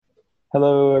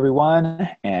Hello, everyone,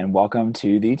 and welcome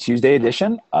to the Tuesday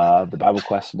edition of the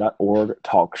BibleQuest.org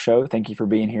talk show. Thank you for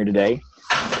being here today.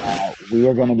 We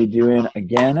are going to be doing,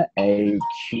 again, a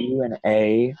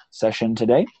Q&A session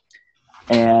today,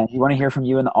 and we want to hear from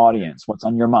you in the audience. What's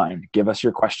on your mind? Give us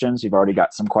your questions. You've already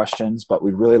got some questions, but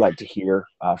we'd really like to hear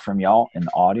from y'all in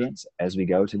the audience as we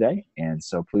go today, and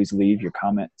so please leave your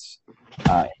comments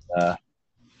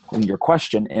your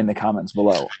question in the comments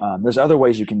below. There's other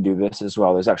ways you can do this as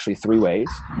well. There's actually three ways.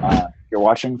 If you're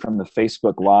watching from the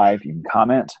Facebook Live, you can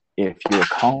comment. If you're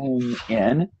calling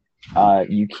in,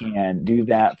 you can do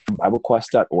that from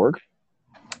BibleQuest.org,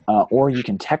 or you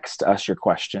can text us your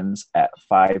questions at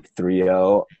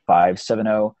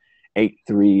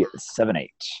 530-570-8378.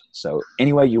 So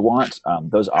any way you want,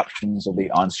 those options will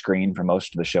be on screen for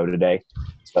most of the show today.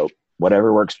 So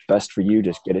whatever works best for you,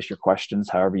 just get us your questions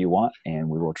however you want, and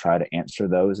we will try to answer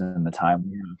those in the time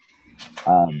we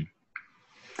have.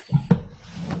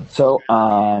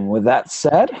 With that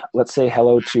said, let's say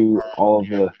hello to all of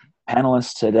the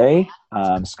panelists today.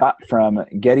 Scott from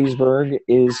Gettysburg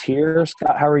is here.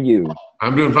 Scott, how are you?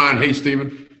 I'm doing fine. Hey,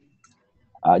 Stephen.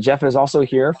 Jeff is also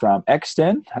here from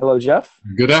Exton. Hello, Jeff.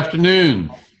 Good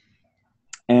afternoon.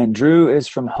 And Drew is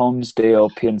from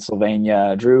Holmesdale,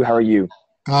 Pennsylvania. Drew, how are you?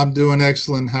 I'm doing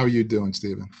excellent. How are you doing,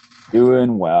 Stephen?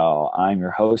 Doing well. I'm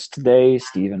your host today,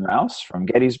 Stephen Rouse from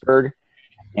Gettysburg.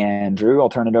 And Drew, I'll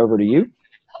turn it over to you.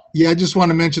 Yeah, I just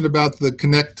want to mention about the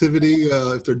connectivity.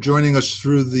 If they're joining us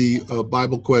through the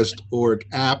BibleQuest.org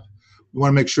app, we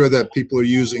want to make sure that people are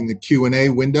using the Q&A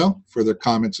window for their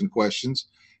comments and questions.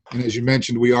 And as you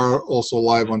mentioned, we are also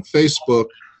live on Facebook.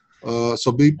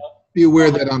 So be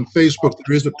aware that on Facebook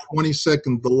there is a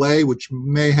 20-second delay, which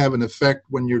may have an effect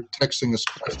when you're texting us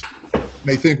questions. You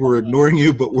may think we're ignoring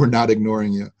you, but we're not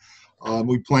ignoring you.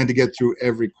 We plan to get through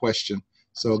every question,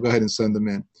 so go ahead and send them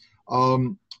in.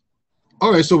 All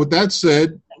right, so with that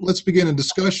said, let's begin a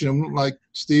discussion. Like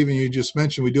Stephen, you just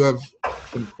mentioned, we do have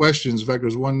some questions. In fact,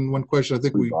 there's one question I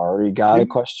think we've already got a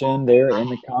question there in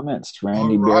the comments.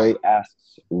 Randy Berry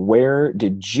asks, where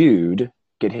did Jude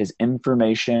get his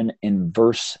information in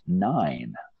verse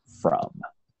 9 from?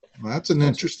 Well, that's an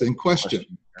interesting question.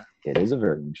 It is a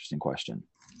very interesting question.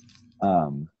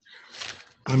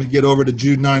 Let me get over to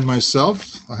Jude 9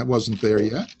 myself. I wasn't there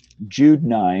yet. Jude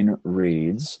 9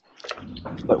 reads,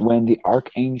 "But when the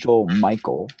archangel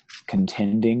Michael,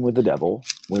 contending with the devil,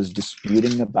 was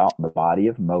disputing about the body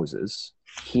of Moses,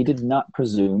 he did not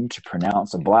presume to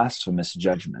pronounce a blasphemous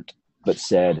judgment, but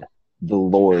said, 'The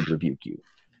Lord rebuke you.'"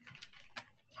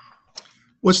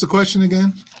 What's the question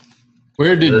again?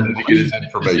 Where did he get his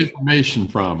information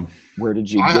from? Where did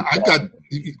you get that?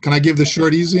 Can I give the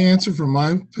short, easy answer from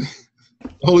my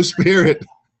Holy Spirit?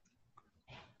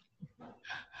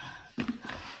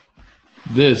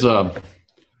 There's a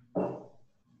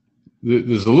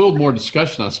little more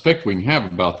discussion I expect we can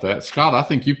have about that. Scott, I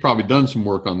think you've probably done some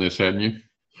work on this, haven't you?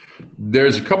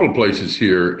 There's a couple of places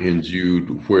here in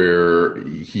Jude where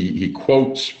he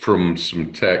quotes from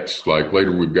some texts, like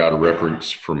later we've got a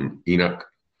reference from Enoch.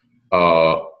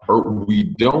 We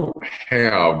don't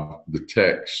have the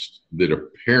text that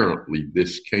apparently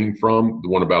this came from, the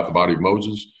one about the body of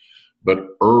Moses, but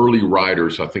early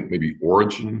writers, I think maybe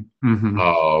Origen,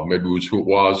 maybe was who it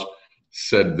was,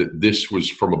 said that this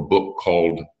was from a book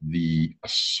called The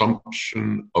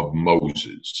Assumption of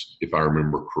Moses, if I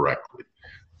remember correctly.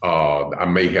 I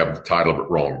may have the title of it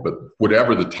wrong, but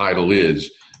whatever the title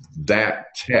is,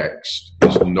 that text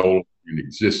is no longer in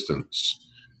existence.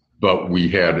 But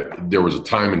there was a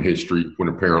time in history when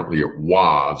apparently it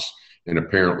was, and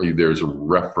apparently there's a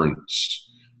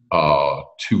reference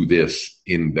to this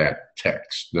in that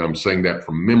text. Now I'm saying that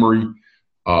from memory,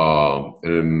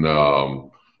 and I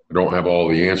don't have all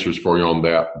the answers for you on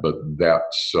that, but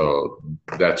that's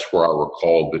where I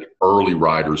recall that early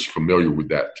writers familiar with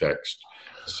that text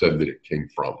said that it came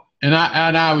from. And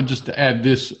I would just add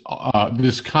this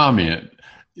comment: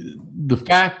 the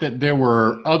fact that there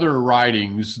were other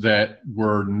writings that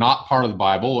were not part of the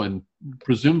Bible and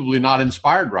presumably not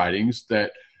inspired writings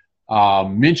that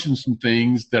mention some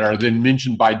things that are then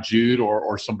mentioned by Jude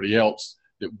or somebody else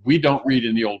that we don't read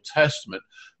in the Old Testament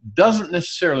doesn't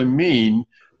necessarily mean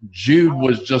Jude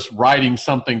was just writing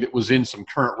something that was in some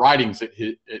current writings at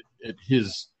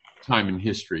his time in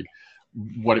history.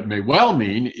 What it may well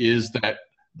mean is that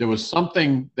there was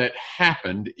something that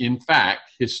happened, in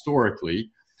fact, historically,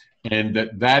 and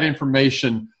that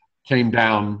information came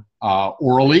down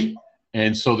orally,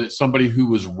 and so that somebody who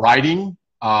was writing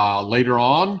later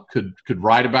on could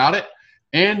write about it.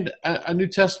 And a New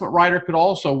Testament writer could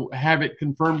also have it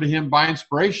confirmed to him by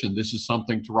inspiration. This is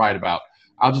something to write about.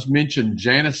 I'll just mention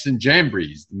Jannes and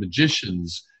Jambres, the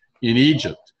magicians in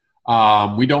Egypt.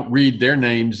 We don't read their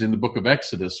names in the book of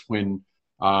Exodus when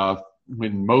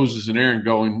Moses and Aaron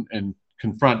go and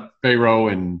confront Pharaoh,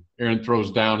 and Aaron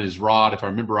throws down his rod. If I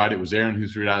remember right, it was Aaron who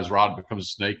threw down his rod, becomes a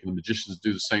snake, and the magicians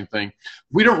do the same thing.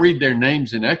 We don't read their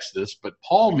names in Exodus, but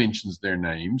Paul mentions their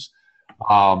names.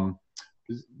 And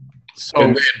they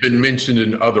had been mentioned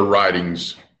in other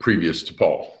writings previous to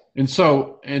Paul. And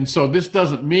so this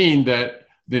doesn't mean that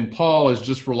then Paul is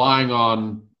just relying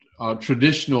on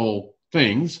traditional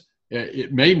things.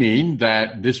 It may mean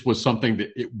that this was something that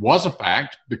it was a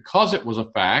fact. Because it was a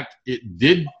fact, it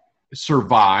did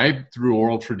survive through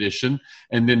oral tradition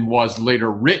and then was later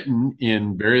written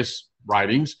in various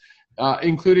writings,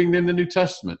 including in the New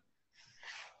Testament.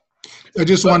 I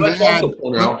just wanted to add,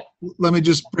 let me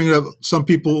just bring it up. Some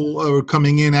people were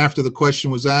coming in after the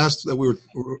question was asked that we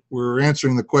were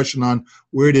answering the question on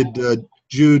where did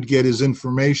Jude get his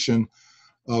information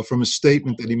from a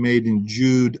statement that he made in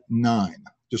Jude 9.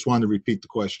 Just wanted to repeat the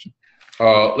question.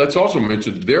 Let's also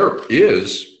mention there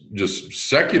is just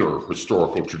secular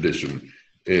historical tradition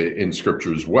in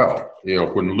Scripture as well. You know,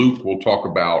 when Luke will talk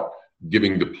about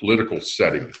giving the political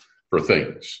setting for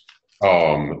things,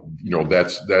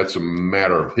 that's a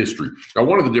matter of history. Now,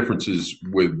 one of the differences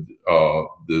with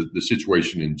the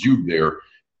situation in Jude there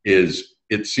is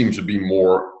it seems to be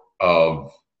more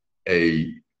of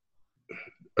a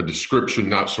description,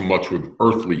 not so much with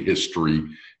earthly history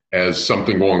as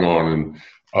something going on in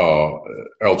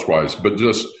elsewise, but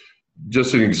just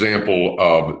an example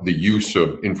of the use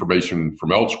of information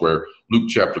from elsewhere. Luke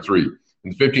chapter 3.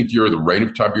 In the 15th year of the reign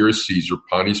of Tiberius Caesar,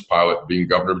 Pontius Pilate being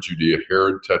governor of Judea,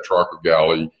 Herod tetrarch of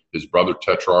Galilee, his brother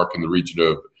tetrarch in the region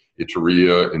of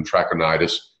Iturea and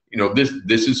Trachonitis. You know, this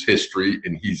is history,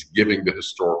 and he's giving the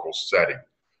historical setting.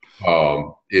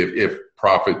 If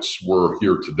prophets were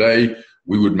here today,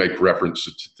 we would make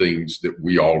references to things that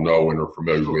we all know and are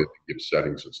familiar with, give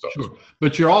settings and stuff. Sure.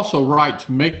 But you're also right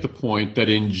to make the point that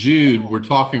in Jude, we're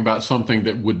talking about something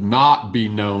that would not be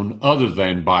known other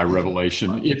than by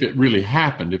revelation if it really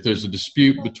happened. If there's a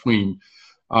dispute between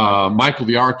Michael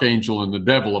the archangel and the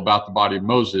devil about the body of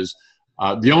Moses,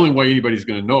 the only way anybody's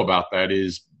going to know about that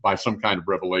is by some kind of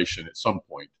revelation at some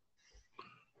point.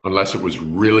 Unless it was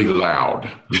really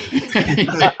loud.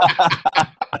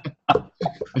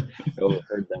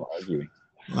 Heard them arguing.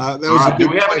 Do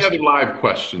we have any other live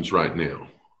questions right now?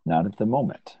 Not at the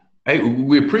moment. Hey,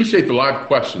 we appreciate the live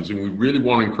questions, and we really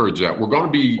want to encourage that. We're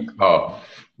going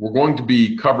to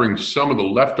be covering some of the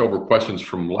leftover questions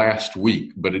from last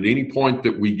week, but at any point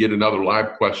that we get another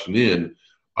live question in,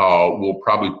 we'll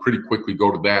probably pretty quickly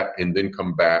go to that and then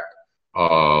come back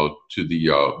to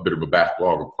the bit of a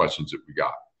backlog of questions that we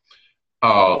got.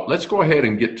 Let's go ahead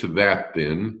and get to that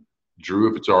then.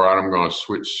 Drew, if it's all right, I'm going to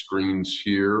switch screens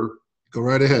here. Go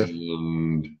right ahead.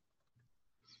 And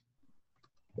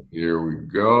here we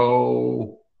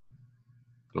go.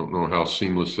 Don't know how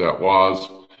seamless that was.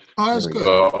 Oh, that's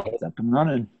good. It's up and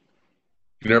running.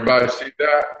 Can everybody see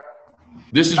that?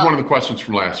 This is one of the questions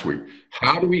from last week.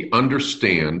 How do we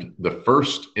understand the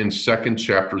first and second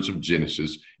chapters of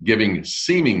Genesis giving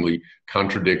seemingly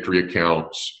contradictory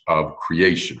accounts of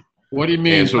creation? What do you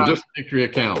mean contradictory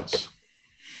accounts?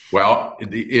 Well,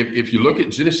 if you look at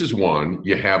Genesis 1,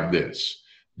 you have this.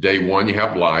 Day 1, you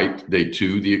have light. Day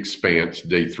 2, the expanse.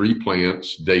 Day 3,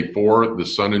 plants. Day 4, the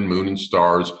sun and moon and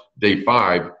stars. Day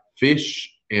 5,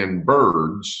 fish and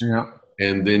birds. Yeah.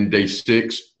 And then day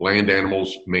 6, land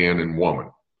animals, man and woman.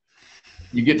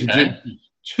 You get to Genesis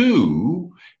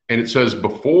 2, and it says,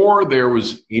 before there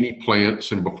was any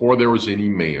plants and before there was any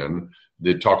man,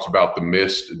 it talks about the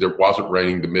mist. There wasn't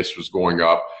raining. The mist was going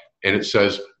up. And it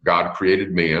says God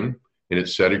created man, and it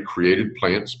said it created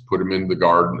plants, put them in the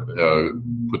garden,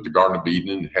 put the Garden of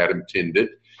Eden and had him tend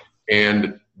it.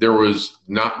 And there was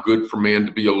not good for man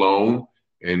to be alone.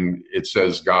 And it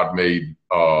says God made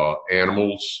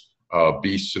animals,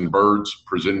 beasts and birds,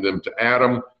 presented them to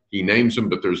Adam. He names them,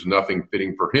 but there's nothing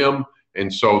fitting for him.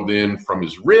 And so then from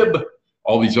his rib,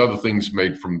 all these other things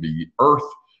made from the earth.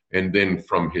 And then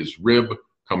from his rib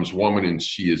comes woman, and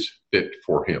she is fit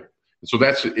for him. So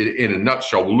that's in a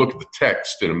nutshell. We'll look at the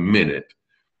text in a minute,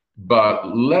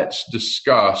 but let's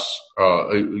discuss,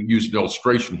 use an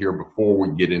illustration here before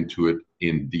we get into it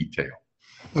in detail.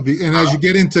 And as you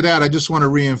get into that, I just want to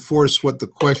reinforce what the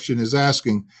question is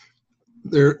asking.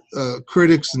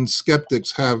 Critics and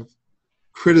skeptics have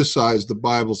criticized the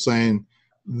Bible, saying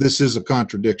this is a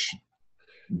contradiction.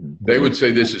 They would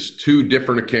say this is two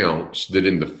different accounts, that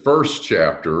in the first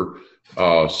chapter,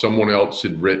 someone else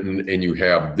had written and you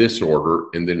have this order,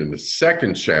 and then in the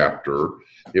second chapter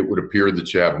it would appear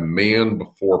that you have man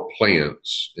before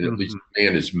plants, and at least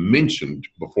man is mentioned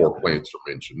before plants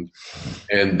are mentioned.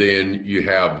 And then you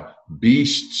have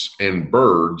beasts and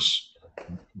birds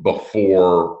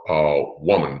before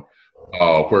woman,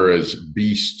 whereas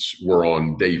beasts were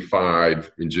on day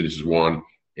 5 in Genesis 1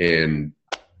 and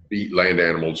land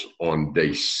animals on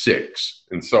day 6.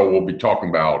 And so we'll be talking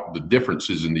about the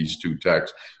differences in these two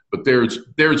texts, but there's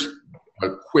a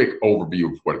quick overview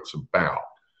of what it's about.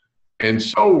 And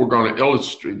so we're going to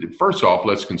illustrate. First off,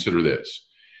 let's consider this.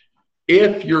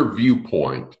 If your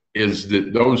viewpoint is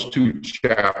that those two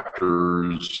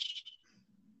chapters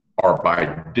are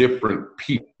by different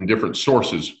people and different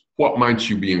sources, what might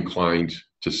you be inclined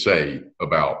to say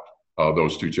about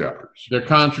those two chapters? They're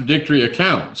contradictory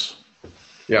accounts.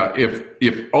 Yeah,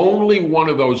 if only one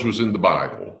of those was in the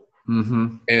Bible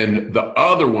and the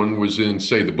other one was in,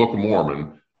 say, the Book of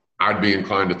Mormon, I'd be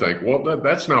inclined to think, well,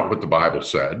 that's not what the Bible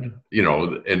said,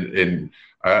 and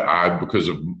I because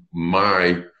of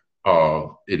my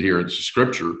adherence to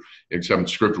Scripture, except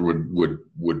Scripture would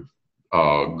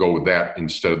go with that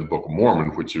instead of the Book of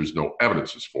Mormon, which there's no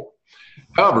evidences for.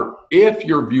 However, if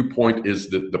your viewpoint is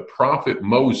that the prophet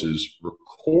Moses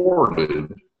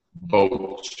recorded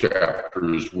both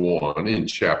chapters 1 and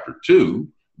chapter 2,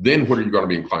 then what are you going to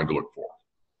be inclined to look for?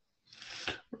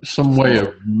 Some way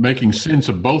of making sense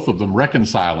of both of them,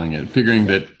 reconciling it, figuring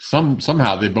that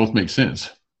somehow they both make sense.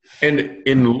 And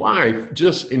in life,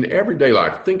 just in everyday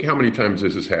life, think how many times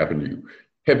this has happened to you.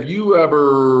 Have you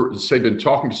ever, say, been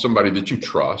talking to somebody that you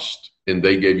trust and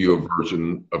they gave you a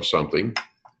version of something,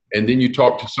 and then you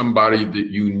talk to somebody that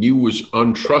you knew was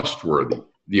untrustworthy?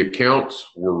 The accounts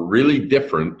were really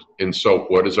different, and so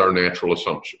what is our natural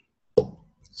assumption?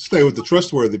 Stay with the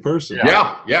trustworthy person.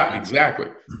 Yeah, exactly.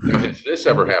 Now, has this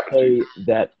ever happened to you?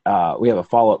 That we have a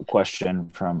follow-up question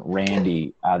from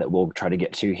Randy that we'll try to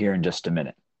get to here in just a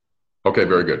minute. Okay,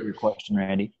 very good. Your question,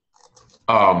 Randy.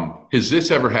 Has this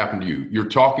ever happened to you? You're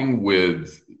talking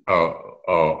with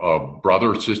a brother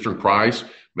or sister in Christ,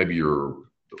 maybe your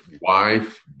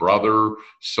wife, brother,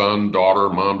 son, daughter,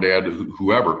 mom, dad,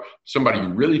 whoever, somebody you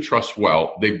really trust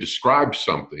well. They've described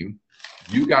something.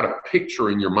 You got a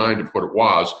picture in your mind of what it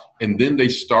was, and then they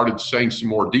started saying some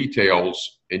more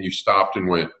details, and you stopped and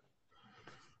went,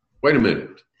 wait a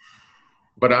minute.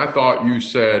 But I thought you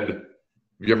said, have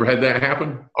you ever had that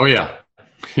happen? Oh, yeah.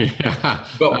 Yeah.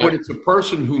 But when it's a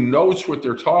person who knows what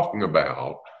they're talking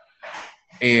about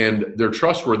and they're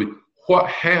trustworthy, what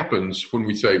happens when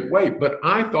we say, wait, but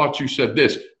I thought you said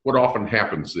this? What often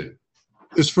happens then?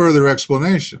 There's further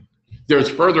explanation. There's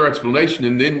further explanation,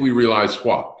 and then we realize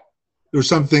what? There's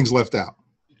some things left out.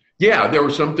 Yeah, there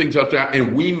were some things left out,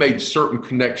 and we made certain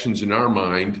connections in our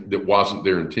mind that wasn't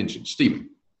their intention. Stephen.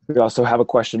 We also have a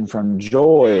question from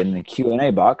Joy in the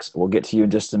Q&A box. We'll get to you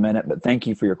in just a minute, but thank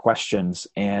you for your questions.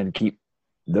 And keep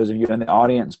those of you in the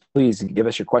audience, please give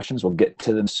us your questions. We'll get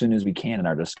to them as soon as we can in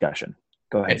our discussion.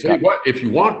 Go ahead, Scott. What, if you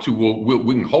want to,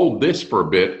 we can hold this for a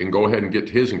bit and go ahead and get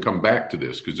to his and come back to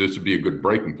this, because this would be a good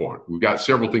breaking point. We've got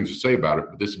several things to say about it,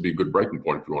 but this would be a good breaking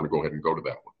point if you want to go ahead and go to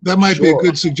that one. That might be a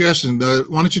good suggestion. Why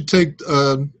don't you take,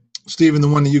 Stephen, the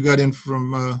one that you got in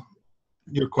from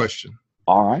your question?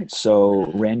 All right.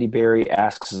 So Randy Berry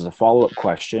asks as a follow-up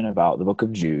question about the book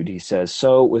of Jude. He says,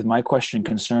 so with my question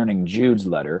concerning Jude's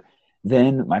letter,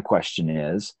 then my question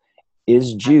is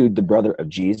Jude the brother of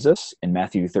Jesus in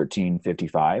Matthew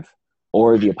 13:55,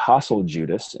 or the apostle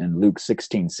Judas in Luke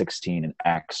 16:16 and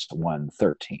Acts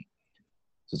 1:13?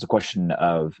 So it's a question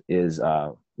of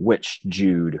which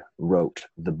Jude wrote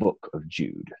the book of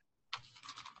Jude?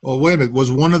 Well, wait a minute.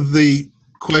 Was one of the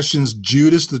questions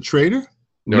Judas the traitor?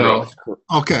 No.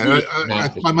 Okay,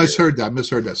 I misheard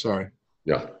that. Sorry.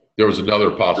 Yeah, there was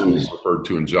another apostle referred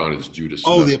to in John as Judas.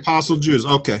 Oh, the apostle Judas.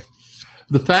 Okay.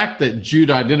 The fact that Jude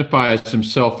identifies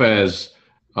himself as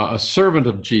a servant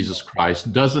of Jesus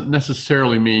Christ doesn't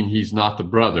necessarily mean he's not the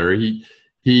brother.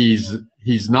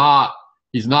 He's not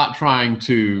trying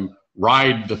to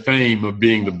ride the fame of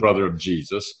being the brother of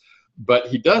Jesus, but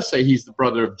he does say he's the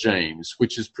brother of James,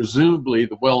 which is presumably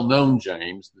the well-known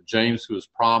James, the James who is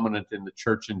prominent in the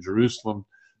church in Jerusalem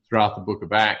throughout the book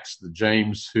of Acts, the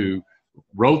James who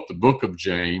wrote the book of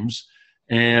James.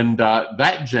 And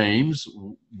that James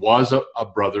was a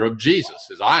brother of Jesus,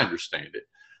 as I understand it.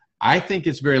 I think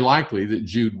it's very likely that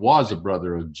Jude was a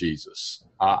brother of Jesus.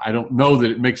 I don't know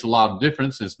that it makes a lot of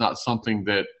difference. It's not something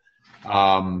that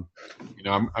I'm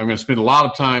going to spend a lot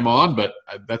of time on, but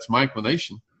that's my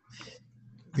inclination.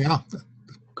 Yeah,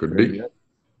 could be.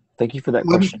 Thank you for that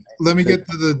question. Let me get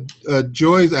to the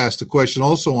Joy asked a question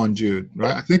also on Jude,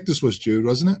 right? I think this was Jude,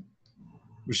 wasn't it?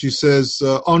 Where she says,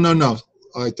 "Oh no,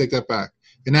 I take that back."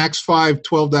 In Acts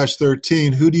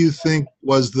 5:12-13, who do you think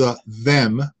was the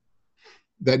them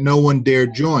that no one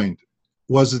dared join?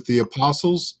 Was it the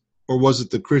apostles or was it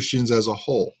the Christians as a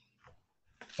whole?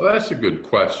 Well, that's a good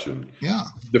question. Yeah.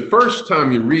 The first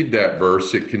time you read that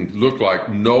verse, it can look like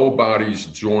nobody's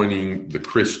joining the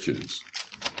Christians.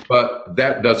 But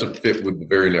that doesn't fit with the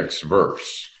very next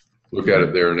verse. Look at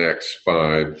it there in Acts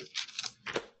 5.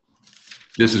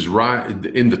 This is right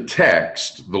in the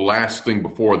text. The last thing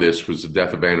before this was the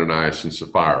death of Ananias and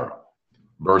Sapphira.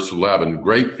 Verse 11,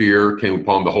 great fear came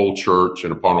upon the whole church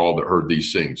and upon all that heard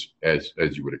these things, as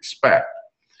you would expect.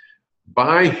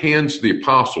 By hands of the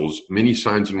apostles, many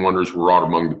signs and wonders were wrought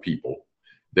among the people.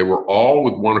 They were all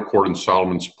with one accord in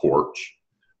Solomon's porch.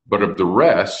 But of the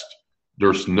rest,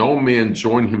 there's no man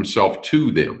joined himself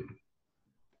to them.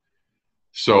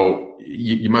 So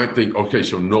you might think, okay,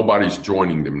 so nobody's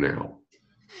joining them now.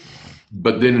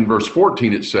 But then in verse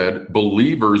 14, it said,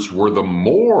 believers were the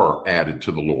more added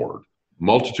to the Lord,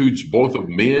 multitudes both of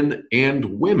men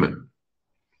and women.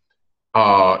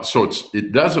 So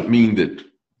it doesn't mean that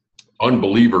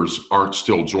unbelievers aren't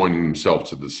still joining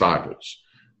themselves to the disciples.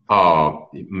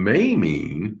 It may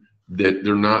mean that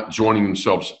they're not joining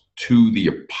themselves to the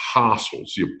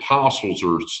apostles. The apostles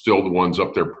are still the ones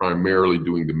up there primarily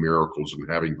doing the miracles and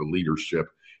having the leadership.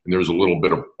 And there's a little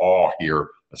bit of awe here,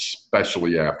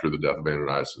 especially after the death of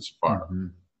Ananias and Sapphira.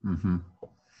 Mm-hmm.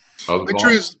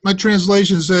 Mm-hmm. My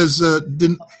translation says,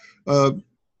 the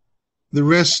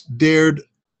rest dared,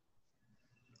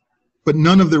 but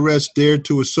none of the rest dared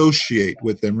to associate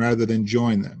with them rather than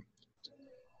join them.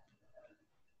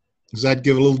 Does that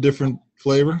give a little different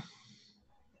flavor?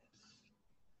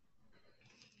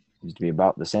 Seems to be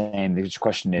about the same. The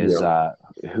question is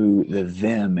who the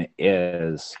them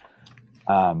is.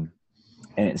 And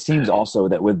it seems also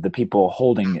that with the people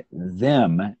holding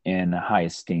them in high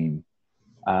esteem,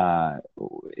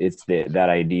 it's that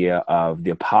idea of the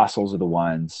apostles are the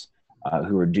ones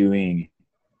who are doing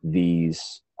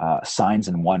these signs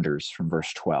and wonders from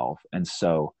verse 12. And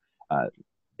so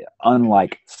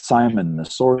unlike Simon the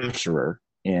sorcerer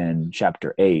in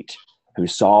chapter 8, who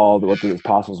saw what the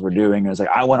apostles were doing and was like,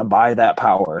 I want to buy that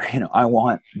power. I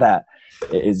want that.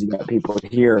 Is you got people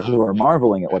here who are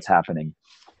marveling at what's happening.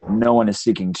 No one is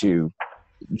seeking to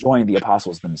join the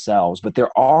apostles themselves, but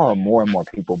there are more and more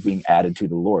people being added to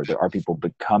the Lord. There are people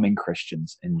becoming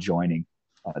Christians and joining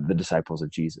the disciples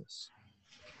of Jesus.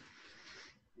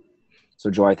 So,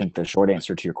 Joy, I think the short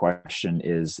answer to your question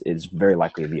is very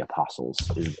likely the apostles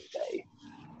is the they.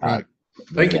 Right.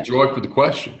 Thank you, Joy, for the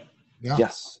question. Yeah.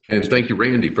 Yes. And thank you,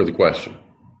 Randy, for the question.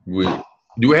 Do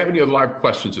we have any other live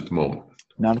questions at the moment?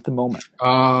 Not at the moment.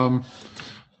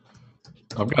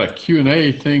 I've got a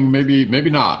Q&A thing, maybe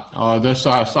not.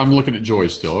 I'm looking at Joy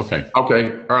still. Okay.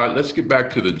 Okay. All right. Let's get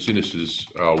back to the Genesis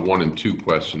 1 and 2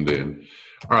 question then.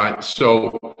 All right.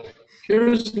 So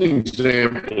here's an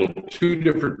example of two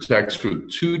different texts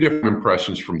with two different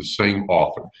impressions from the same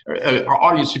author. Our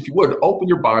audience, if you would, open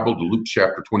your Bible to Luke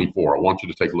chapter 24. I want you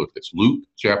to take a look at this. Luke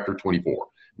chapter 24.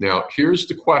 Now, here's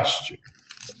the question.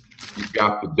 You've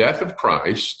got the death of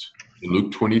Christ in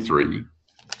Luke 23.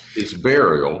 His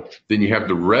burial, then you have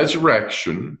the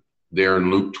resurrection there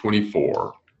in Luke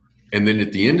 24, and then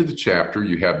at the end of the chapter,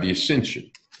 you have the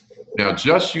ascension. Now,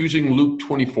 just using Luke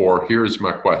 24, here is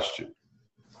my question.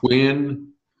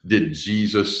 When did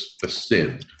Jesus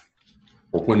ascend?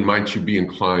 Or when might you be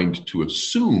inclined to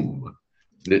assume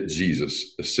that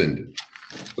Jesus ascended?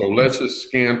 So let's just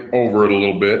scan over it a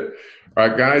little bit. All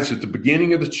right, guys, at the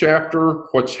beginning of the chapter,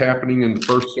 what's happening in the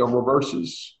first several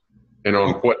verses? And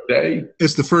on what day?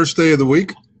 It's the first day of the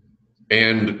week.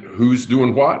 And who's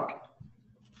doing what?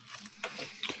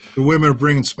 The women are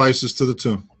bringing spices to the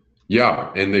tomb.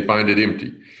 Yeah, and they find it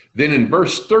empty. Then in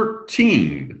verse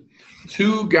 13,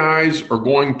 two guys are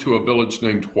going to a village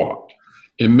named what?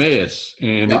 Emmaus,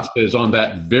 and it says on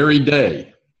that very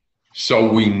day. So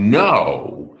we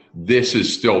know this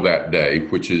is still that day,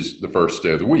 which is the first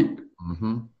day of the week.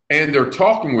 Mm-hmm. And they're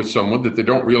talking with someone that they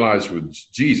don't realize was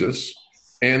Jesus.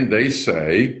 And they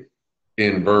say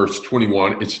in verse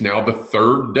 21, it's now the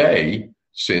third day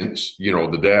since,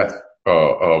 the death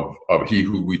of he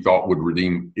who we thought would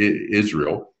redeem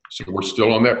Israel. So we're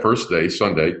still on that first day,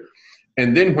 Sunday.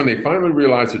 And then when they finally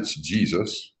realize it's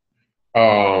Jesus,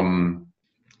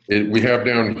 we have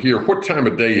down here, what time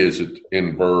of day is it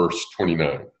in verse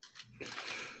 29?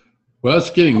 Well,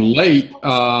 it's getting late.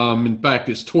 In fact,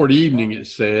 it's toward evening, it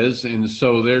says. And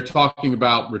so they're talking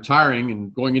about retiring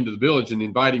and going into the village and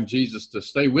inviting Jesus to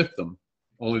stay with them.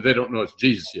 Only they don't know it's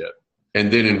Jesus yet.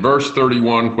 And then in verse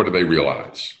 31, what do they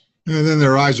realize? And then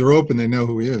their eyes are open. They know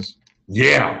who he is.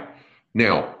 Yeah.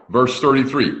 Now, verse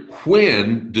 33,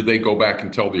 when did they go back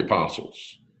and tell the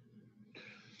apostles?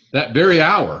 That very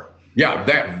hour. Yeah,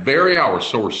 that very hour.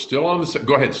 So we're still on the.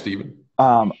 Go ahead, Stephen.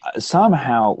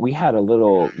 Somehow we had a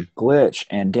little glitch,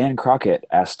 and Dan Crockett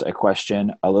asked a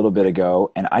question a little bit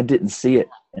ago, and I didn't see it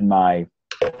in my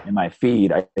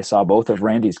feed. I saw both of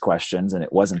Randy's questions, and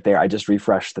it wasn't there. I just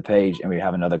refreshed the page, and we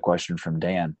have another question from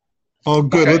Dan. Oh,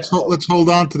 good. Okay. Let's hold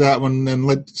on to that one and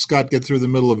let Scott get through the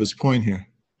middle of his point here.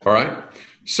 All right.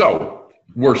 So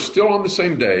we're still on the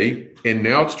same day, and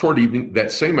now it's toward evening.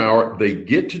 That same hour, they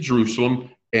get to Jerusalem,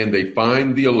 and they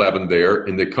find the 11 there,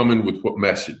 and they come in with what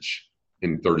message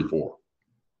in 34?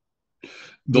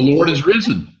 The Lord is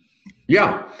risen.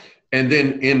 Yeah. And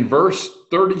then in verse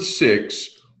 36,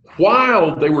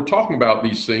 while they were talking about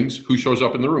these things, who shows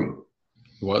up in the room?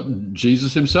 Well,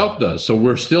 Jesus himself does. So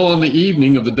we're still on the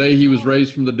evening of the day he was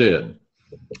raised from the dead.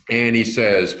 And he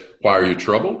says, why are you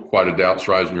troubled? Why do doubts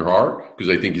rise in your heart? Because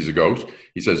they think he's a ghost.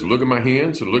 He says, look at my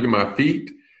hands and look at my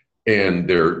feet. And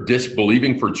they're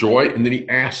disbelieving for joy. And then he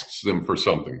asks them for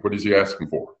something. What is he asking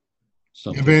for?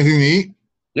 Have anything to eat?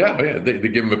 Yeah. They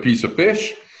give him a piece of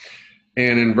fish.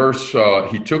 And in verse,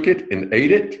 he took it and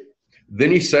ate it. Then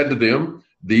he said to them,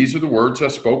 these are the words I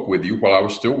spoke with you while I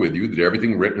was still with you, that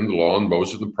everything written in the law and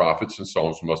Moses and the prophets and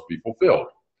Psalms must be fulfilled.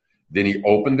 Then he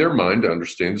opened their mind to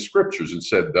understand the scriptures and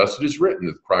said, thus it is written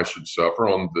that Christ should suffer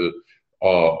and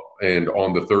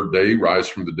on the third day rise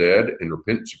from the dead, and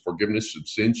repentance and forgiveness of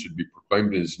sins should be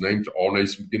proclaimed in his name to all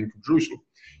nations beginning from Jerusalem.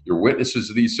 You're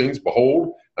witnesses of these things.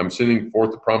 Behold, I'm sending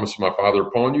forth the promise of my Father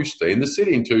upon you. Stay in the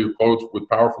city until you're clothed with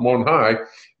power from on high.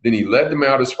 Then he led them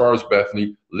out as far as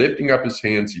Bethany, lifting up his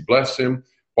hands. He blessed him.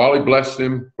 While he blessed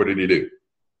him, what did he do?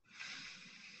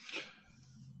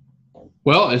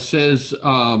 Well, it says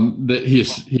that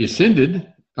he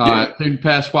ascended. It came to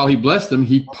pass while he blessed them,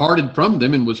 he parted from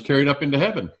them and was carried up into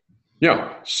heaven.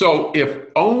 Yeah. So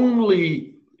if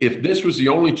this was the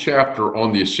only chapter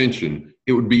on the ascension,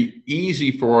 it would be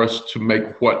easy for us to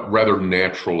make what rather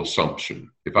natural assumption.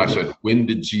 If I said, when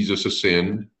did Jesus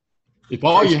ascend? If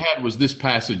all you had was this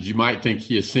passage, you might think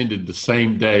he ascended the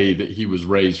same day that he was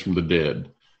raised from the dead.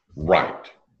 Right.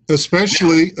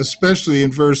 Especially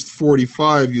in verse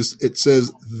 45, it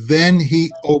says, then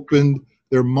he opened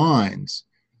their minds.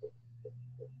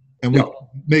 And we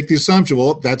make the assumption,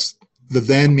 well, that's the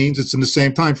then means it's in the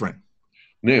same time frame.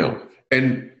 Now,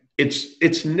 and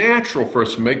it's natural for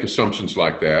us to make assumptions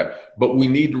like that, but we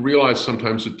need to realize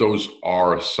sometimes that those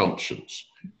are assumptions.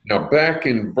 Now, back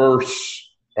in verse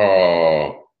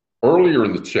earlier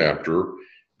in the chapter,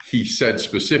 he said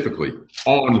specifically,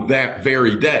 on that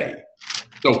very day.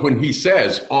 So when he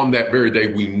says on that very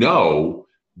day, we know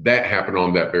that happened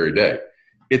on that very day.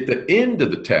 At the end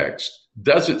of the text,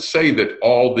 does it say that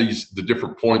all the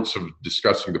different points of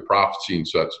discussing the prophecy and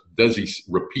such, does he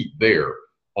repeat there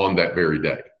on that very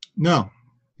day? No,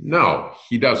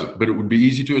 he doesn't, but it would be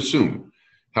easy to assume.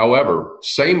 However,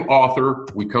 same author,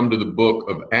 we come to the book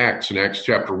of Acts in Acts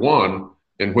chapter 1,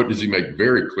 and what does he make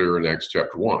very clear in Acts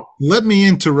chapter 1? Let me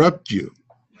interrupt you.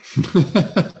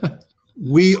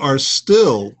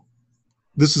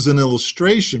 This is an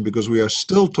illustration because we are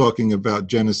still talking about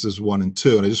Genesis 1 and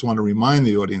 2, and I just want to remind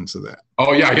the audience of that.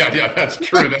 Oh, yeah, that's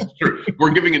true. That's true.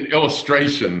 We're giving an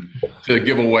illustration to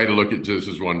give a way to look at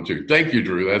Genesis 1 and 2. Thank you,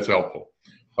 Drew. That's helpful.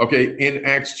 Okay, in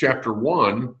Acts chapter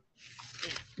 1,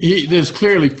 there's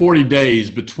clearly 40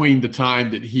 days between the time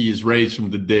that he is raised from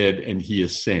the dead and he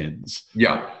ascends.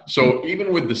 Yeah. So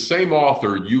even with the same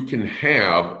author, you can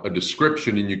have a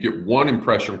description and you get one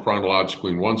impression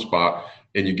chronologically in one spot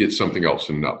and you get something else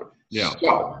in another. Yeah.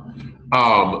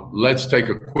 So let's take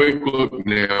a quick look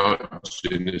now at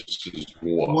Genesis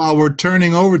 1. While we're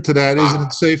turning over to that, isn't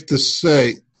it safe to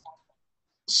say,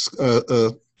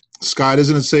 Scott,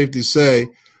 isn't it safe to say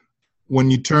when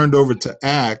you turned over to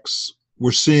Acts,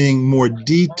 we're seeing more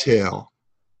detail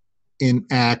in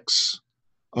Acts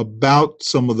about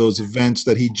some of those events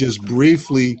that he just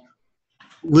briefly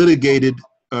litigated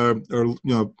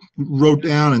wrote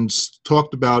down and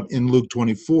talked about in Luke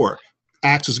 24.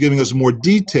 Acts is giving us more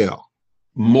detail.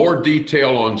 More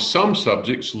detail on some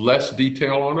subjects, less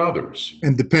detail on others.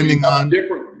 And depending on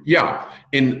different,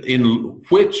 in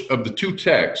which of the two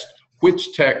texts,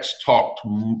 which text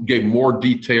gave more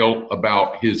detail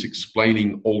about his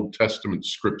explaining Old Testament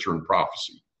scripture and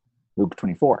prophecy? Luke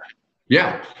 24.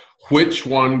 Yeah. Which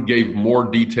one gave more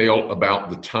detail about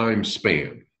the time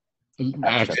span?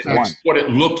 Acts what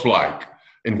it looked like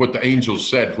and what the angels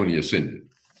said when he ascended.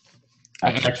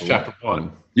 Acts chapter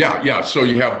 1. Yeah. So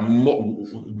you have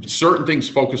certain things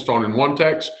focused on in one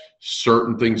text,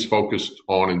 certain things focused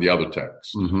on in the other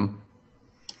text. Mm-hmm.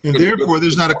 And therefore,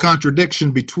 there's not a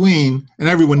contradiction between, and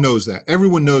everyone knows that.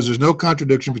 Everyone knows there's no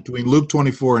contradiction between Luke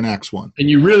 24 and Acts 1. And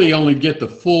you really only get the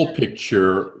full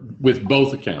picture with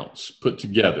both accounts put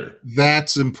together.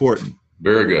 That's important.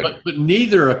 Very good. But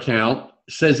neither account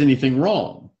says anything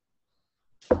wrong.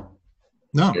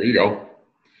 No. There you go.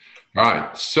 All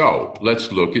right, so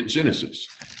let's look at Genesis.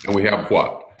 And we have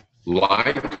what?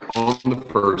 Light on the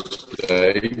first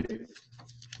day,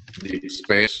 the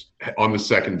expanse on the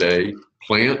second day,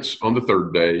 plants on the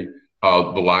third day, the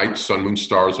light, sun, moon,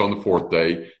 stars on the fourth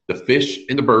day, the fish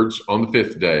and the birds on the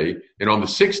fifth day, and on the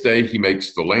sixth day he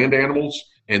makes the land animals,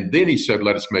 and then he said,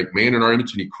 let us make man in our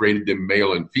image, and he created them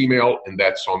male and female, and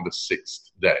that's on the sixth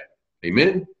day.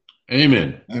 Amen?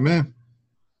 Amen. Amen.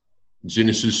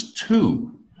 Genesis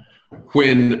 2.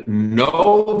 When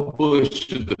no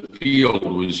bush of the field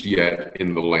was yet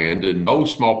in the land, and no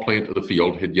small plant of the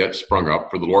field had yet sprung up,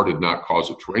 for the Lord had not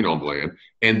caused it to rain on the land,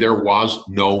 and there was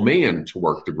no man to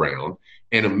work the ground,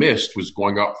 and a mist was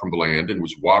going up from the land and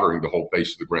was watering the whole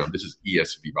face of the ground. This is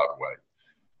ESV, by the way.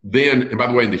 Then, and by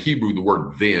the way, in the Hebrew, the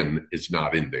word then is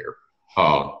not in there.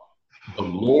 The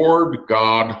Lord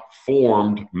God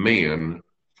formed man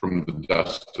from the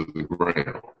dust of the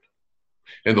ground.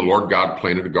 And the Lord God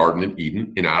planted a garden in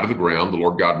Eden, and out of the ground the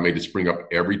Lord God made to spring up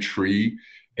every tree.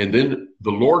 And then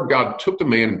the Lord God took the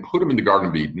man and put him in the Garden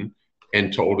of Eden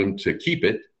and told him to keep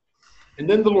it. And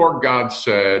then the Lord God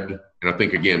said, and I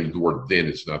think again the word then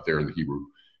is not there in the Hebrew,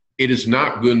 it is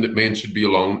not good that man should be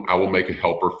alone. I will make a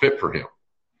helper fit for him.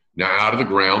 Now out of the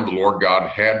ground the Lord God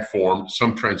had formed,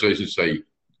 some translations say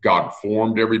God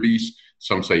formed every beast,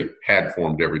 some say had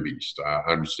formed every beast. I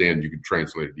understand you can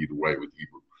translate it either way with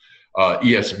Hebrew.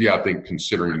 ESV, I think,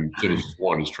 considering Genesis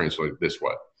 1, is translated this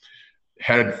way.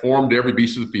 Had formed every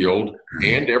beast of the field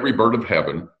and every bird of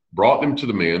heaven, brought them to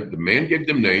the man. The man gave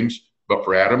them names, but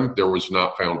for Adam there was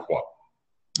not found what?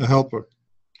 A helper.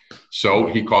 So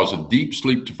he caused a deep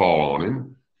sleep to fall on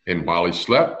him, and while he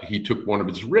slept, he took one of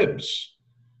his ribs.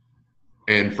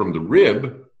 And from the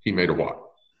rib, he made a what?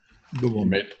 The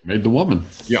woman. Made the woman.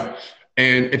 Yeah.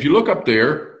 And if you look up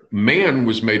there, man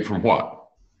was made from what?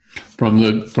 From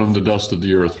the dust of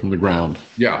the earth, from the ground.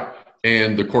 Yeah.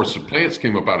 And of course, the plants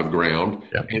came up out of the ground,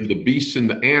 Yep. and the beast and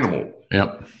the animal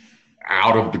Yep.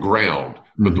 out of the ground.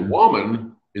 But the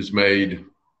woman is made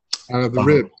Out of the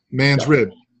rib. Man's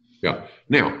rib. Yeah.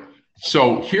 Now,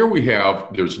 so here we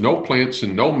have, there's no plants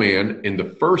and no man, and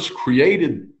the first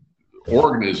created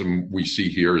organism we see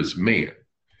here is man.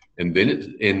 And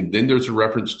then there's a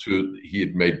reference to he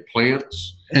had made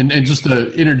plants. And just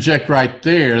to interject right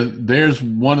there, there's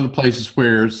one of the places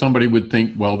where somebody would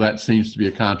think, well, that seems to be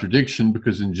a contradiction,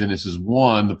 because in Genesis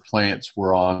 1, the plants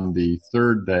were on the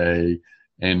third day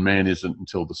and man isn't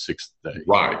until the sixth day.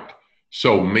 Right.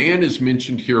 So man is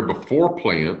mentioned here before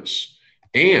plants,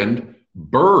 and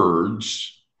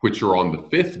birds, which are on the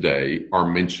fifth day, are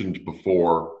mentioned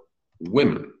before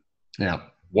women. Yeah.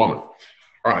 Woman. All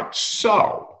right.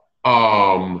 So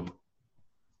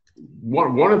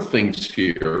one of the things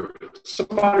here,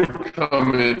 somebody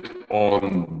comment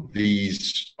on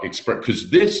these because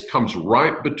this comes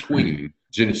right between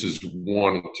Genesis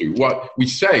 1 and 2. What we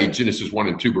say Genesis 1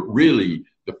 and 2, but really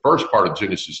the first part of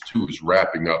Genesis 2 is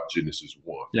wrapping up Genesis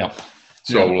 1. Yeah.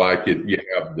 So like you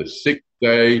have the sixth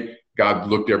day, God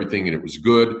looked at everything and it was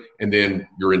good. And then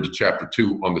you're into chapter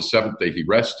 2. On the seventh day, he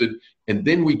rested. And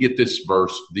then we get this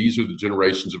verse, these are the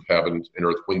generations of heaven and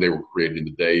earth when they were created in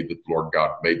the day that the Lord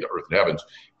God made the earth and heavens.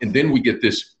 And then we get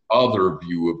this other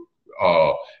view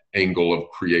of angle of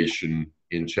creation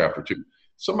in chapter 2.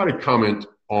 Somebody comment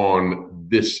on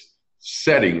this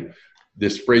setting,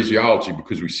 this phraseology,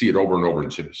 because we see it over and over in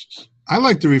Genesis. I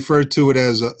like to refer to it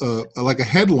as like a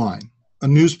headline. A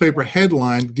newspaper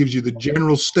headline gives you the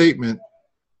general statement,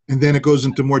 and then it goes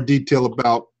into more detail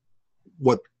about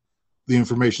what the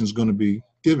information is going to be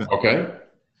given. Okay.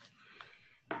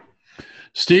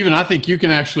 Stephen, I think you can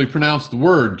actually pronounce the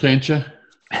word, can't you?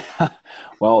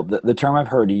 Well, the term I've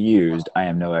heard used, I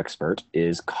am no expert,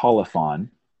 is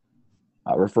colophon,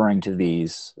 referring to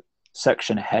these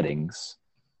section headings,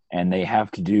 and they have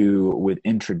to do with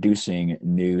introducing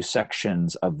new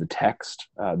sections of the text.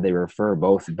 They refer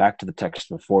both back to the text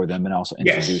before them and also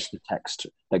introduce the text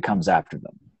that comes after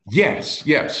them. Yes.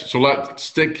 So let's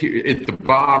stick here at the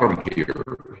bottom here.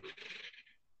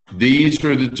 These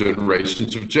are the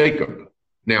generations of Jacob.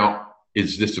 Now,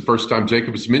 is this the first time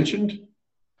Jacob is mentioned?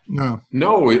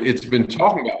 No, it's been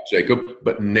talking about Jacob,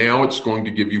 but now it's going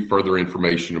to give you further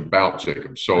information about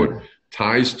Jacob. So it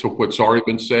ties to what's already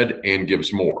been said and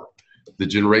gives more. The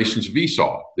generations of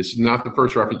Esau. This is not the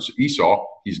first reference to Esau.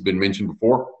 He's been mentioned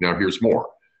before. Now here's more.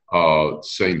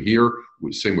 Same here.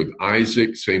 Same with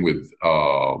Isaac. Same with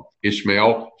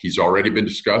Ishmael. He's already been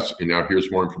discussed, and now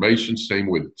here's more information. Same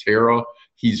with Terah.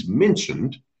 He's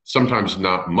mentioned, sometimes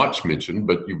not much mentioned,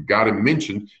 but you've got him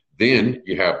mentioned. Then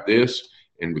you have this,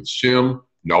 and with Shem,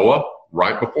 Noah.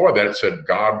 Right before that, it said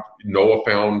Noah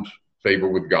found favor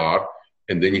with God,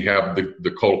 and then you have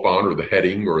the colophon or the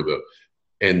heading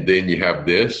and then you have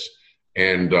this,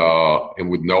 and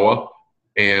with Noah,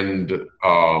 and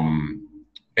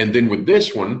then with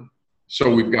this one. So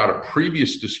we've got a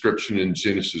previous description in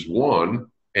Genesis 1,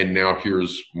 and now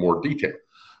here's more detail.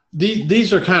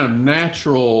 These are kind of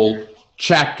natural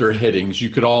chapter headings, you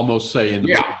could almost say, in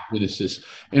the book of Genesis.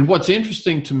 And what's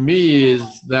interesting to me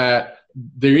is that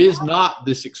there is not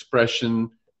this expression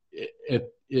at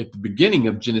the beginning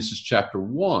of Genesis chapter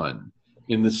 1.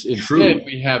 Instead,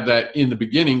 we have that in the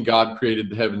beginning, God created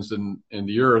the heavens and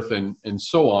the earth and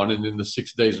so on, and in the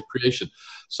 6 days of creation.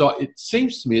 So it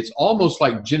seems to me it's almost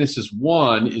like Genesis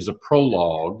 1 is a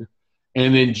prologue,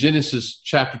 and then Genesis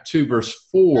chapter 2, verse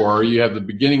 4, you have the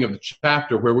beginning of the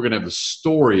chapter where we're going to have the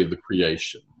story of the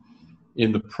creation.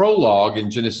 In the prologue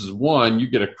in Genesis 1, you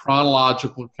get a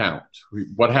chronological account,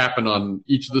 what happened on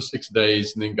each of the 6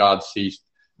 days, and then God ceased,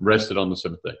 rested on the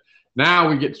seventh day. Now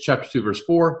we get to chapter 2, verse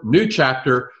 4, new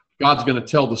chapter. God's going to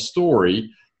tell the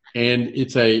story, and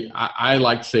I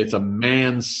like to say it's a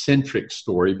man-centric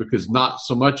story, because not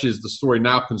so much is the story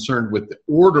now concerned with the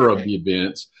order of the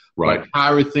events, right, but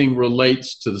how everything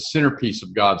relates to the centerpiece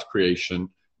of God's creation,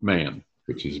 man.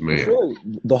 Which is man. Really,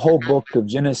 the whole book of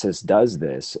Genesis does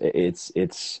this.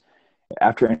 It's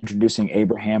after introducing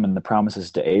Abraham and the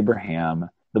promises to Abraham,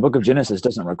 the book of Genesis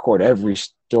doesn't record every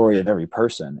story of every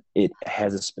person. It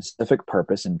has a specific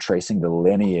purpose in tracing the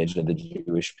lineage of the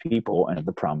Jewish people and of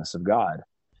the promise of God.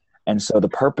 And so the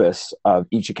purpose of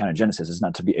each account of Genesis is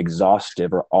not to be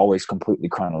exhaustive or always completely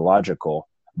chronological,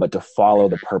 but to follow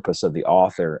the purpose of the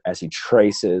author as he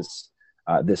traces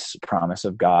this promise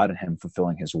of God and him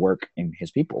fulfilling his work in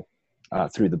his people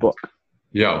through the book.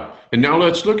 Yeah. And now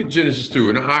let's look at Genesis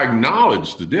 2. And I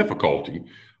acknowledge the difficulty,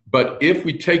 but if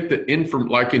we take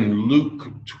like in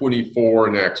Luke 24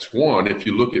 and Acts 1, if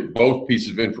you look at both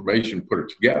pieces of information, put it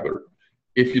together,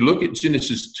 if you look at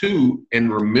Genesis 2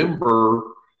 and remember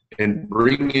and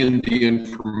bring in the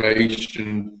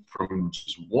information from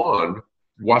just 1,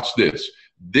 watch this.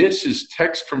 This is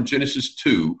text from Genesis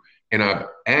 2, and I've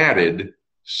added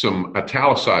some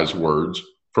italicized words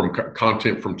from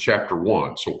content from chapter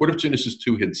 1. So what if Genesis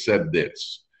 2 had said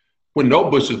this? When no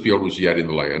bush of the field was yet in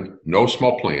the land, no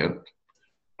small plant,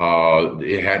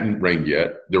 it hadn't rained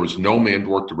yet, there was no man to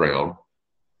work the ground,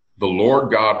 the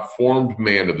Lord God formed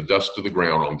man of the dust of the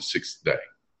ground on the 6th day.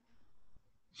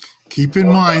 Keep in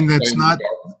mind, that's not,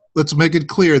 let's make it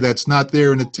clear, that's not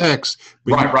there in the text,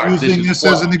 but right. You're using this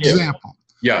as an example.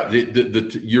 Yeah,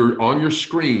 you're on your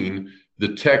screen,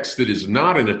 the text that is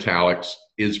not in italics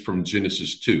is from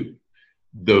Genesis 2.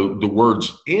 The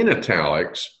words in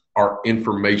italics are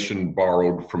information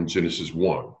borrowed from Genesis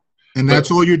 1. And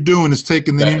that's all you're doing is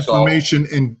taking the information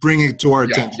and bringing it to our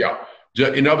attention. Yeah.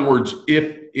 In other words,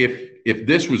 if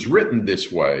this was written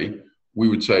this way, we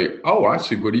would say, oh, I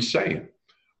see what he's saying.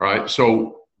 All right.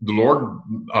 So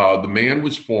the man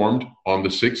was formed on the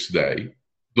 6th day.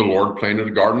 The Lord planted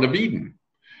a garden of Eden.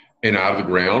 And out of the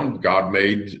ground, God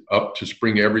made up to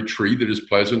spring every tree that is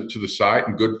pleasant to the sight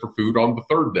and good for food on the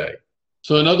 3rd day.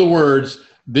 So in other words,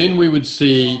 then we would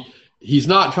see he's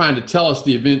not trying to tell us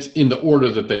the events in the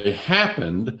order that they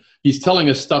happened. He's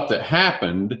telling us stuff that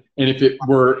happened. And if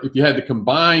you had the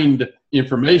combined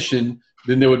information,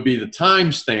 then there would be the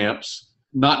timestamps,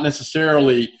 not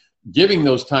necessarily giving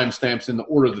those timestamps in the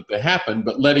order that they happened,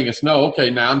 but letting us know,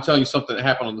 okay, now I'm telling you something that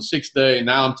happened on the 6th day, and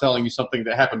now I'm telling you something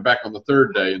that happened back on the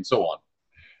 3rd day, and so on.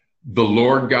 The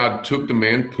Lord God took the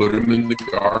man, put him in the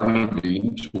Garden of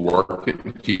Eden to work it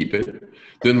and keep it.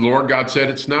 Then the Lord God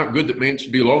said, it's not good that man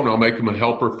should be alone. I'll make him a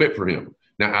helper fit for him.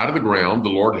 Now out of the ground, the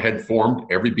Lord had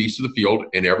formed every beast of the field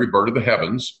and every bird of the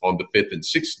heavens on the 5th and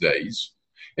 6th days.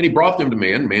 And he brought them to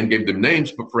man. Man gave them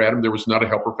names, but for Adam there was not a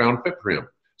helper found fit for him.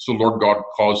 So the Lord God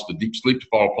caused the deep sleep to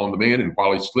fall upon the man, and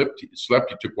while he slept, he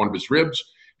took one of his ribs,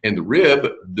 and the rib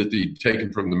that he'd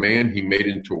taken from the man, he made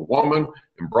into a woman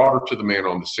and brought her to the man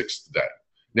on the 6th day.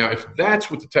 Now, if that's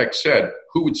what the text said,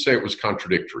 who would say it was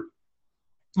contradictory?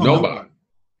 Nobody.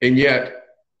 And yet,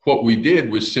 what we did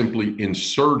was simply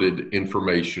inserted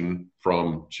information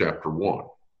from chapter 1.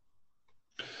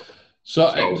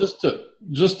 So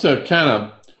just to kind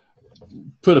of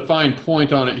put a fine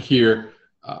point on it here,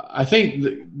 I think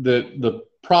the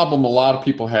problem a lot of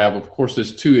people have, of course,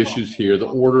 there's two issues here: the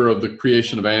order of the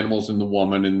creation of animals and the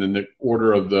woman, and then the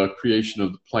order of the creation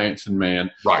of the plants and man.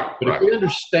 Right. But if we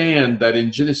understand that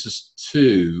in Genesis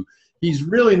 2, he's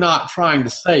really not trying to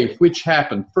say which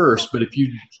happened first, but if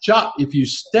you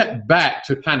step back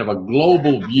to kind of a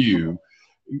global view,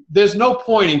 there's no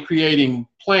point in creating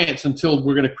plants until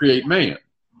we're going to create man.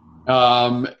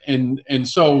 And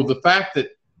so the fact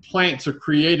that plants are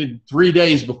created 3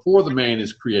 days before the man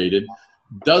is created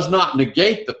does not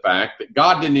negate the fact that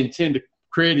God didn't intend to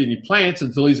create any plants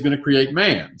until he's going to create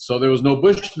man. So there was no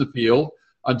bush in the field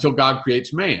until God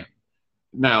creates man.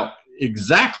 Now,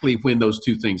 exactly when those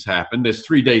two things happen, there's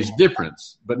 3 days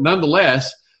difference. But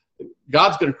nonetheless,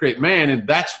 God's going to create man, and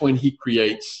that's when he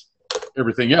creates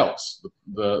everything else,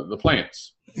 the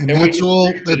plants. And that's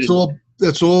all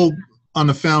on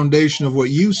the foundation of what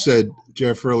you said,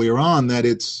 Jeff, earlier on, that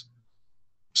it's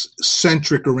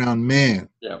centric around man.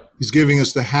 Yeah. He's giving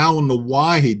us the how and the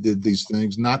why he did these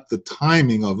things, not the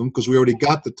timing of them, because we already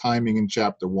got the timing in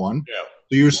chapter 1. Yeah.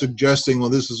 So you're suggesting, well,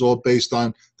 this is all based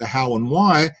on the how and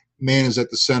why. Man is at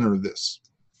the center of this.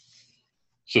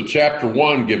 So chapter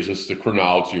 1 gives us the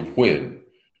chronology of when.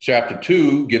 Chapter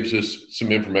 2 gives us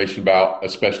some information about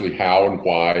especially how and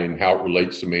why and how it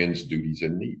relates to man's duties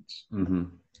and needs. Mm-hmm.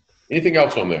 Anything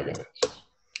else on there, guys?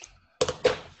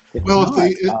 Well,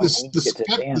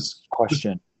 Dan's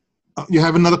question. You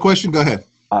have another question? Go ahead.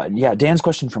 Yeah, Dan's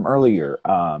question from earlier.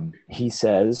 He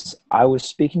says, I was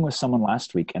speaking with someone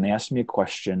last week, and they asked me a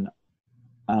question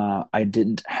I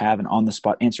didn't have an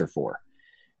on-the-spot answer for.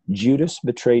 Judas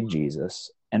betrayed Jesus,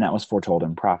 and that was foretold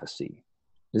in prophecy.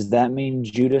 Does that mean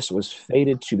Judas was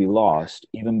fated to be lost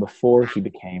even before he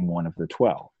became one of the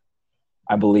 12?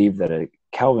 I believe that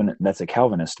that's a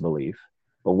Calvinist belief,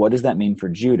 but what does that mean for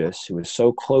Judas, who was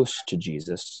so close to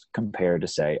Jesus, compared to,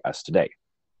 say, us today?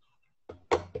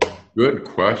 Good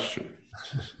question.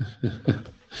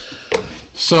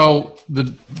 So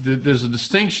there's a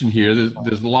distinction here.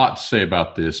 There's a lot to say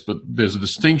about this, but there's a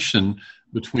distinction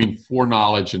between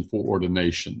foreknowledge and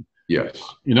foreordination. Yes.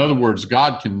 In other words,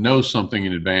 God can know something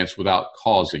in advance without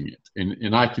causing it.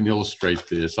 And I can illustrate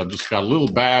this. I've got a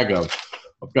little bag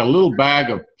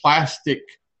of plastic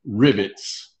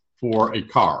rivets for a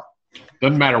car.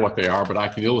 Doesn't matter what they are, but I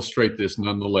can illustrate this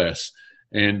nonetheless.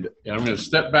 And I'm going to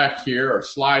step back here or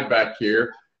slide back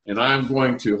here, and I'm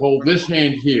going to hold this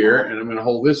hand here, and I'm going to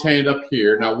hold this hand up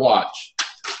here. Now watch.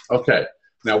 Okay.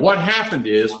 Now what happened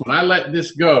is when I let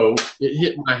this go, it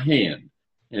hit my hand.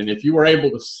 And if you were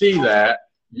able to see that,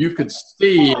 you could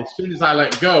see as soon as I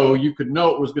let go, you could know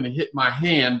it was going to hit my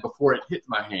hand before it hit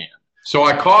my hand. So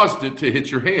I caused it to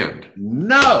hit your hand.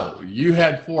 No, you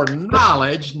had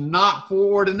foreknowledge, not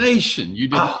foreordination. You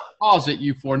didn't cause it,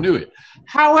 you foreknew it.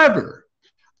 However,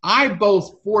 I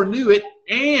both foreknew it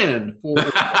and foreknew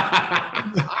it.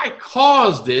 I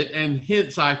caused it, and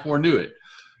hence I foreknew it.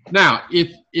 Now,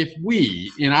 if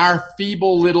we, in our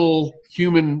feeble little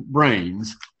human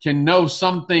brains, can know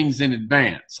some things in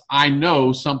advance, I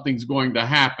know something's going to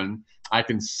happen. I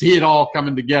can see it all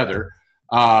coming together.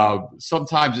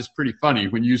 Sometimes it's pretty funny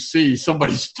when you see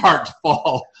somebody start to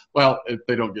fall. Well, if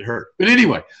they don't get hurt. But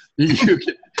anyway, you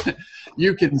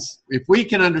can, if we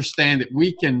can understand that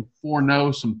we can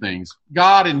foreknow some things,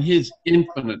 God in his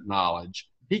infinite knowledge,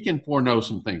 he can foreknow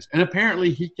some things. And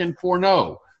apparently he can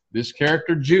foreknow this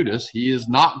character Judas. He is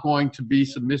not going to be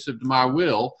submissive to my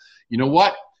will. You know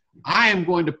what? I am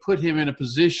going to put him in a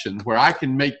position where I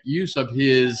can make use of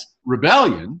his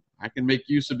rebellion. I can make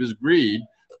use of his greed,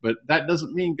 but that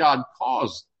doesn't mean God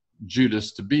caused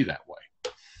Judas to be that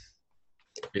way.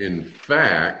 In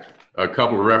fact, a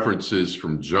couple of references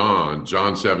from John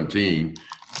 17,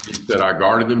 he said, I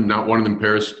guarded them, not one of them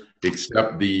perished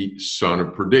except the son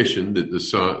of perdition, that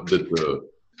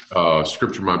the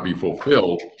scripture might be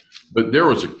fulfilled. But there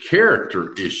was a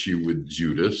character issue with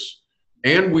Judas.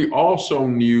 And we also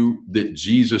knew that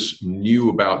Jesus knew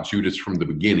about Judas from the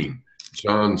beginning.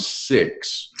 John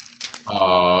 6,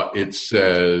 it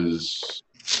says,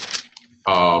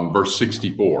 verse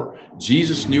 64,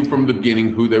 Jesus knew from the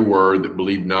beginning who they were that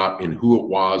believed not and who it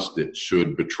was that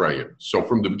should betray him. So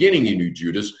from the beginning he knew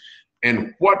Judas.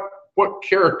 And what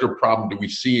character problem do we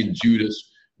see in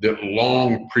Judas that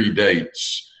long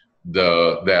predates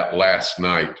that last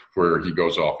night where he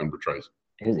goes off and betrays him?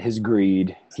 His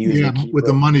greed. He was with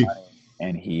the money,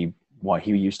 and he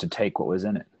used to take what was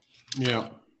in it. Yeah.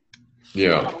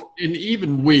 Yeah. And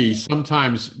even we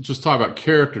sometimes just talk about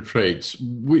character traits.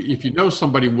 If you know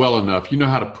somebody well enough, you know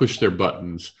how to push their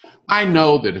buttons. I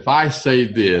know that if I say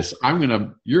this,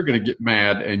 you're gonna get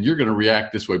mad and you're gonna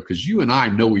react this way because you and I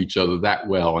know each other that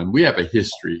well and we have a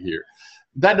history here.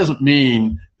 That doesn't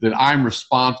mean that I'm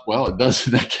responsible. Well, it does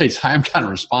in that case. I am kind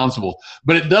of responsible,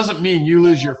 but it doesn't mean you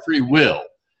lose your free will.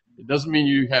 It doesn't mean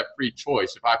you have free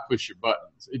choice if I push your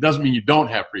buttons. It doesn't mean you don't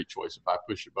have free choice if I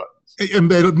push your buttons.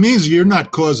 But it means you're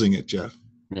not causing it, Jeff.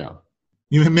 Yeah.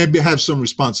 You maybe have some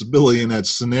responsibility in that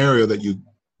scenario that you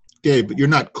gave, but you're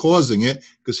not causing it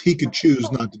because he could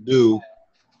choose not to do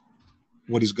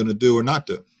what he's going to do or not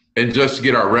do. And just to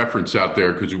get our reference out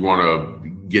there, because we want to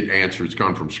get answers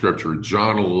coming from Scripture,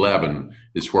 John 11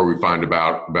 is where we find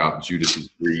about Judas's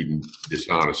greed and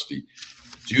dishonesty.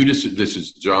 Judas, this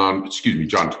is John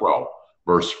 12,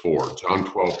 verse 4. John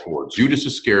 12, 4. Judas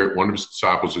Iscariot, one of his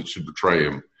disciples that should betray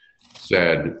him,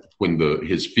 said when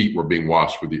his feet were being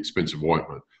washed with the expensive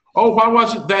ointment, "Oh, why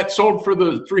wasn't that sold for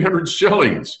the 300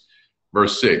 shillings?"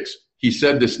 Verse 6. He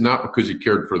said this not because he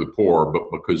cared for the poor, but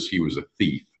because he was a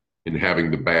thief, and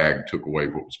having the bag took away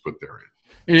what was put therein.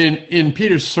 In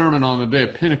Peter's sermon on the day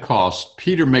of Pentecost,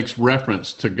 Peter makes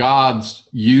reference to God's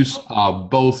use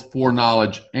of both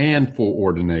foreknowledge and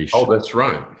foreordination. Oh, that's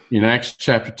right. In Acts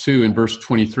chapter 2 and verse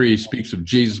 23, he speaks of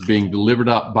Jesus being delivered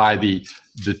up by the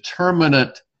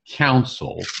determinate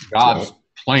counsel, God's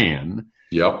plan,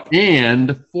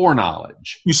 and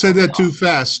foreknowledge. You said that too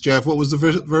fast, Jeff. What was the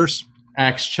verse?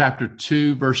 Acts chapter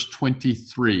 2, verse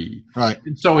 23. Right.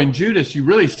 And so in Judas, you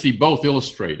really see both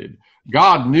illustrated.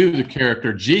 God knew the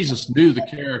character. Jesus knew the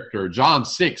character. John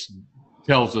 6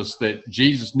 tells us that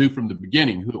Jesus knew from the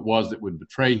beginning who it was that would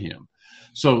betray him.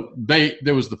 So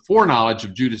there was the foreknowledge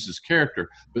of Judas's character,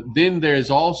 but then there's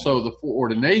also the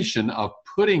foreordination of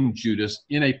putting Judas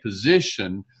in a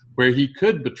position where he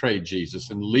could betray Jesus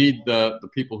and lead the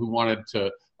people who wanted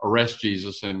to arrest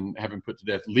Jesus and have him put to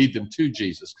death, lead them to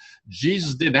Jesus.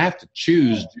 Jesus didn't have to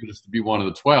choose Judas to be one of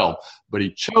the 12, but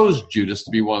he chose Judas to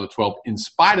be one of the 12 in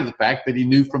spite of the fact that he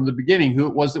knew from the beginning who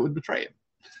it was that would betray him.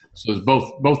 So it's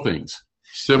both things.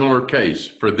 Similar case.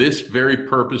 For this very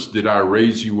purpose did I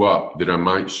raise you up, that I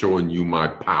might show in you my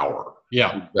power.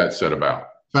 Yeah. That's said about.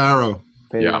 Pharaoh.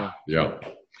 Yeah.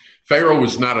 Pharaoh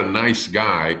was not a nice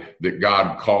guy that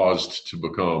God caused to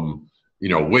become,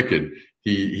 wicked.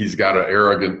 He's got an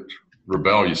arrogant,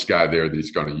 rebellious guy there that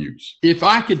he's going to use. If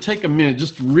I could take a minute,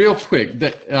 just real quick,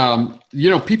 that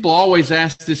people always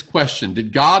ask this question: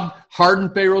 did God harden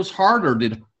Pharaoh's heart, or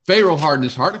did Pharaoh harden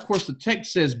his heart? Of course, the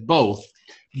text says both.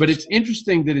 But it's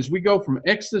interesting that as we go from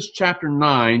Exodus chapter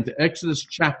 9 to Exodus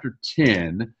chapter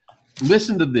 10,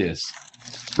 listen to this.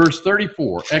 Verse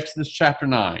 34, Exodus chapter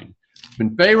 9.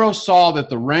 When Pharaoh saw that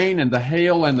the rain and the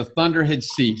hail and the thunder had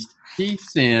ceased, he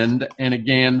sinned and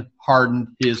again hardened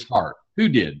his heart. Who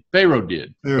did? Pharaoh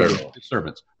did. Pharaoh. His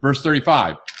servants. Verse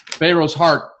 35. Pharaoh's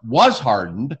heart was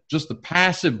hardened, just the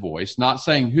passive voice, not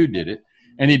saying who did it.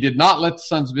 And he did not let the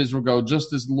sons of Israel go,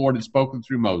 just as the Lord had spoken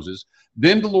through Moses.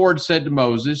 Then the Lord said to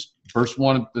Moses, verse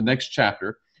 1 of the next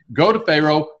chapter, "Go to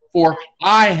Pharaoh, for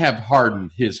I have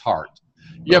hardened his heart."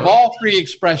 You have all three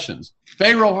expressions.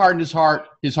 Pharaoh hardened his heart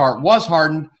was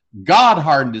hardened, God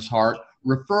hardened his heart,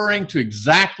 referring to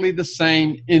exactly the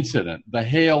same incident, the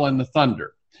hail and the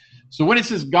thunder. So when it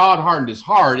says God hardened his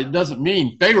heart, it doesn't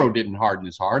mean Pharaoh didn't harden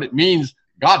his heart. It means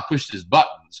God pushed his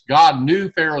buttons. God knew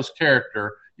Pharaoh's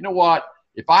character. You know what?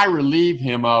 If I relieve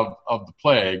him of the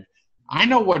plague, I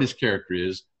know what his character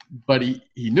is, but he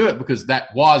knew it because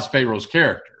that was Pharaoh's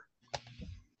character.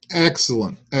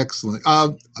 Excellent.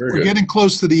 We're getting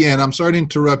close to the end. I'm sorry to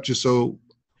interrupt you so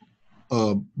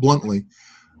bluntly,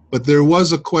 but there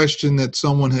was a question that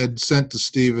someone had sent to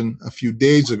Stephen a few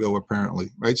days ago, apparently.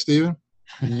 Right, Stephen?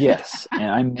 Yes,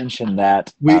 and I mentioned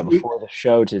that before the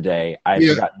show today. I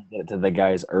forgot to get to the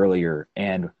guys earlier,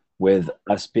 and with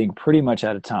us being pretty much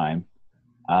out of time,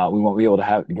 we won't be able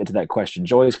to get to that question.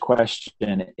 Joy's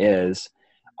question is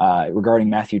regarding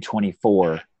Matthew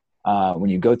 24. When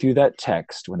you go through that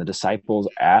text, when the disciples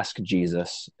ask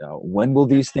Jesus, when will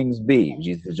these things be?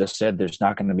 Jesus just said there's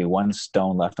not going to be one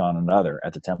stone left on another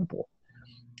at the temple.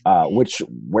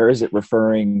 Where is it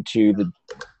referring to the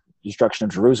destruction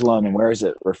of Jerusalem, and where is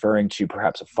it referring to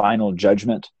perhaps a final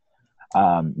judgment?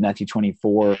 Matthew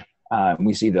 24,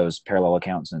 we see those parallel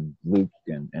accounts in Luke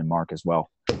and Mark as well.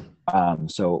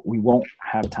 So we won't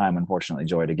have time, unfortunately,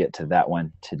 Joy, to get to that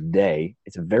one today.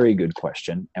 It's a very good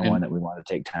question and one that we want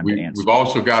to take time to answer. We've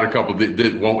also got a couple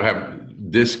that won't have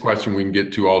this question we can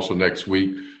get to also next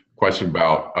week. Question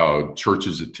about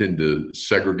churches that tend to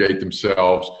segregate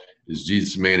themselves. Is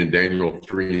Jesus a man in Daniel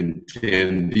 3 and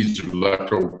 10? These are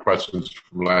leftover questions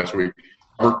from last week.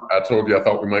 I told you I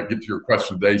thought we might get to your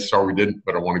question today. Sorry we didn't,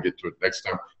 but I want to get to it next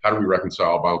time. How do we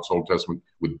reconcile Bible's Old Testament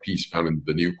with peace found in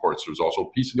the New? Of course, there's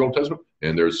also peace in the Old Testament,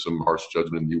 and there's some harsh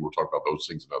judgment in the New. We'll talk about those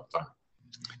things another time.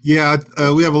 Yeah,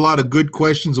 we have a lot of good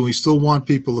questions, and we still want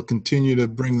people to continue to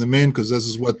bring them in because this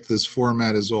is what this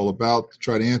format is all about, to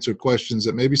try to answer questions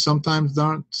that maybe sometimes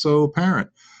aren't so apparent.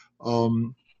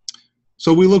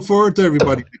 So we look forward to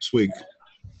everybody next week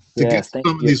to Yes, get thank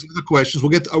some of you. these other questions.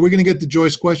 Are we going to get the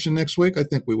Joyce question next week? I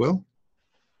think we will.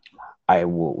 We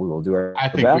will do our I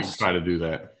think we can best. try to do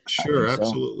that. Sure, think so.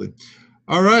 absolutely.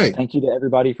 All right. Thank you to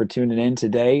everybody for tuning in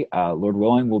today. Lord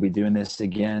willing, we'll be doing this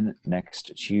again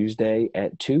next Tuesday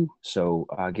at 2. So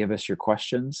give us your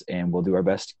questions, and we'll do our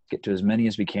best to get to as many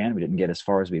as we can. We didn't get as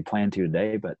far as we planned to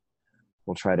today, but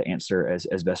we'll try to answer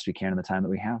as best we can in the time that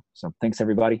we have. So thanks,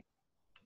 everybody.